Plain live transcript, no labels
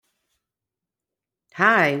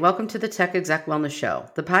Hi, welcome to the Tech Exec Wellness Show,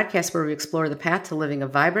 the podcast where we explore the path to living a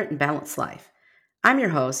vibrant and balanced life. I'm your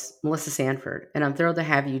host, Melissa Sanford, and I'm thrilled to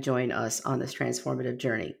have you join us on this transformative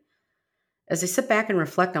journey. As I sit back and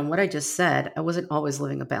reflect on what I just said, I wasn't always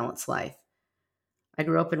living a balanced life. I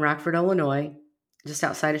grew up in Rockford, Illinois, just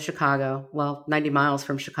outside of Chicago, 90 miles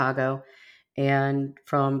from Chicago. And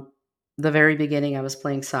from the very beginning, I was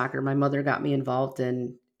playing soccer. My mother got me involved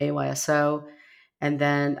in AYSO. And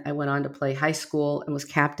then I went on to play high school and was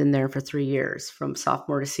captain there for 3 years, from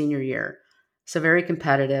sophomore to senior year. So very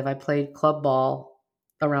competitive. I played club ball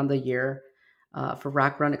around the year for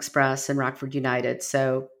Rock Run Express and Rockford United.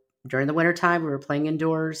 So during the wintertime, we were playing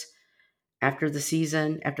indoors. After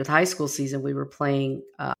the high school season, we were playing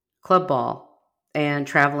club ball and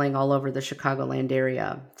traveling all over the Chicagoland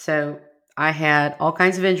area. So I had all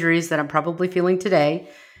kinds of injuries that I'm probably feeling today.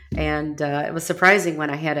 And it was surprising when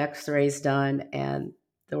I had x-rays done and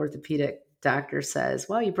the orthopedic doctor says,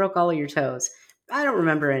 well, you broke all of your toes. I don't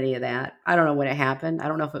remember any of that. I don't know when it happened. I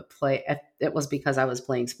don't know if it was because I was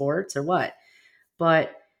playing sports or what.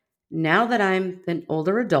 But now that I'm an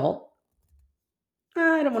older adult,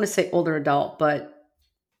 I don't want to say older adult, but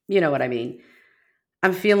you know what I mean.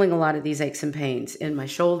 I'm feeling a lot of these aches and pains in my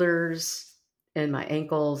shoulders, in my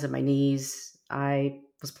ankles, and my knees. I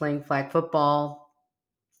was playing flag football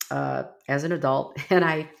as an adult, and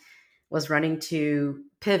I was running to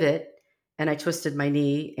pivot, and I twisted my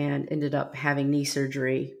knee and ended up having knee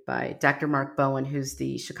surgery by Dr. Mark Bowen, who's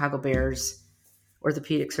the Chicago Bears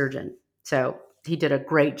orthopedic surgeon. So he did a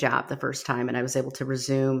great job the first time, and I was able to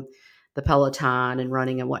resume the Peloton and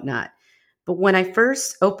running and whatnot. But when I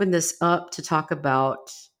first opened this up to talk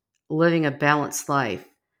about living a balanced life,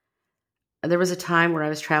 there was a time where I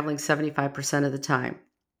was traveling 75% of the time.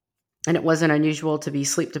 And it wasn't unusual to be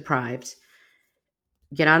sleep deprived,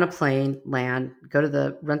 get on a plane, land, go to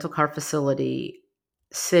the rental car facility,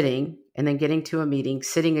 sitting, and then getting to a meeting,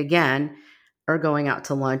 sitting again, or going out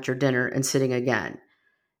to lunch or dinner and sitting again.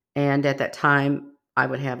 And at that time, I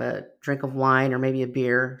would have a drink of wine or maybe a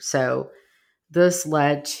beer. So this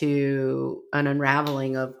led to an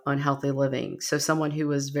unraveling of unhealthy living. So someone who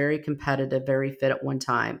was very competitive, very fit at one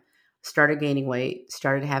time, started gaining weight,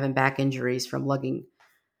 started having back injuries from lugging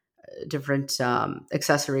different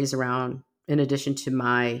accessories around in addition to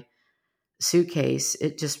my suitcase.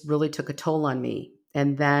 It just really took a toll on me.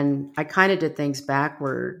 And then I kind of did things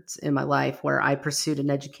backwards in my life where I pursued an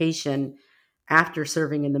education after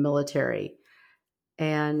serving in the military.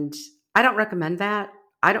 And I don't recommend that.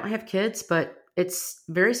 I don't have kids, but it's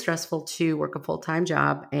very stressful to work a full-time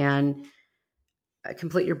job and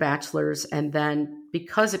complete your bachelor's. And then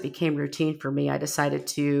because it became routine for me, I decided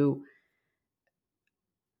to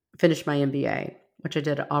finish my MBA, which I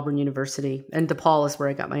did at Auburn University. And DePaul is where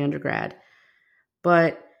I got my undergrad.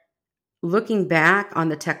 But looking back on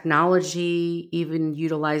the technology, even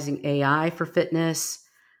utilizing AI for fitness,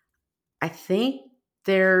 I think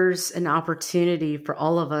there's an opportunity for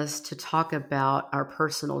all of us to talk about our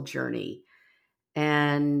personal journey.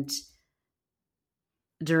 And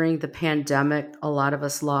during the pandemic, a lot of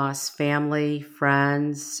us lost family,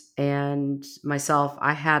 friends, and myself.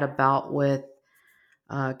 I had a bout with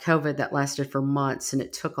COVID that lasted for months, and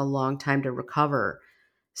it took a long time to recover.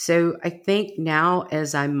 So I think now,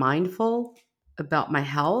 as I'm mindful about my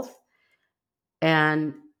health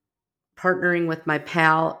and partnering with my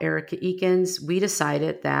pal, Erica Eakins, we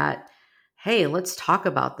decided that, hey, let's talk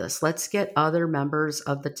about this. Let's get other members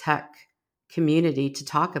of the tech community to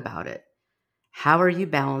talk about it. How are you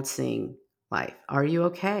balancing life? Are you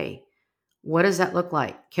okay? What does that look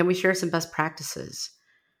like? Can we share some best practices?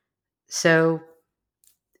 So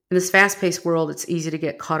in this fast-paced world, it's easy to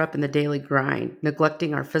get caught up in the daily grind,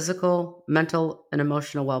 neglecting our physical, mental, and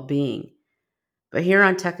emotional well-being. But here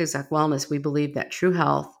on Tech Exec Wellness, we believe that true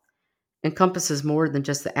health encompasses more than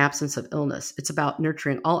just the absence of illness. It's about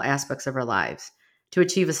nurturing all aspects of our lives to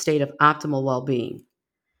achieve a state of optimal well-being.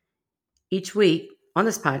 Each week on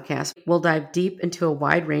this podcast, we'll dive deep into a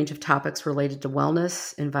wide range of topics related to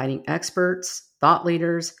wellness, inviting experts, thought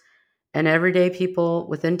leaders, and everyday people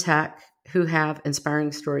within tech who have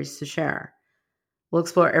inspiring stories to share. We'll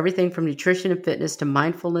explore everything from nutrition and fitness to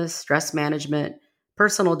mindfulness, stress management,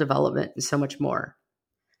 personal development, and so much more.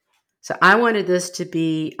 So I wanted this to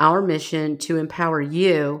be our mission to empower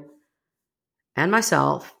you and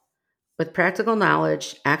myself with practical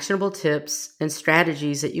knowledge, actionable tips, and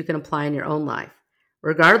strategies that you can apply in your own life,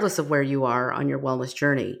 regardless of where you are on your wellness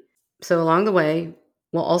journey. So along the way,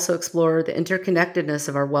 we'll also explore the interconnectedness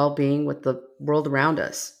of our well-being with the world around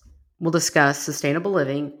us. We'll discuss sustainable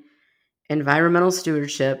living, environmental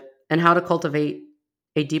stewardship, and how to cultivate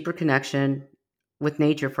a deeper connection with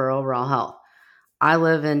nature for overall health. I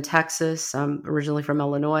live in Texas. I'm originally from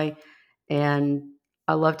Illinois, and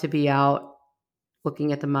I love to be out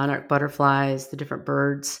looking at the monarch butterflies, the different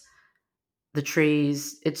birds, the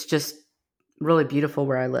trees. It's just really beautiful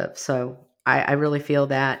where I live. So I really feel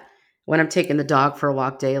that when I'm taking the dog for a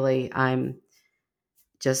walk daily, I'm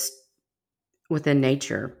just within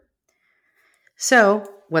nature. So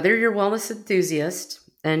whether you're a wellness enthusiast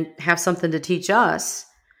and have something to teach us,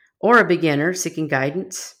 or a beginner seeking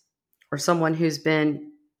guidance, or someone who's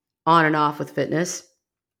been on and off with fitness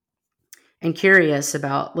and curious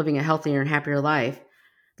about living a healthier and happier life,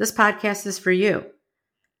 this podcast is for you.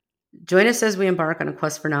 Join us as we embark on a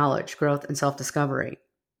quest for knowledge, growth, and self-discovery.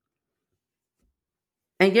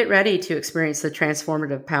 And get ready to experience the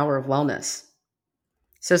transformative power of wellness.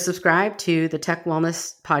 So subscribe to the Tech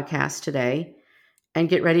Wellness Podcast today and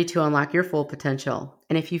get ready to unlock your full potential.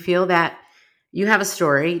 And if you feel that you have a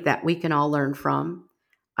story that we can all learn from,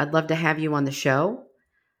 I'd love to have you on the show.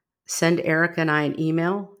 Send Erica and I an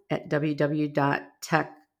email at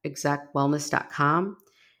www.techexecwellness.com,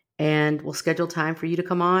 and we'll schedule time for you to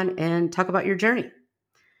come on and talk about your journey.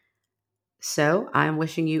 So I'm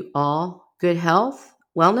wishing you all good health,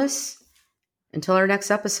 wellness, until our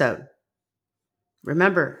next episode.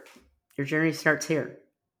 Remember, your journey starts here.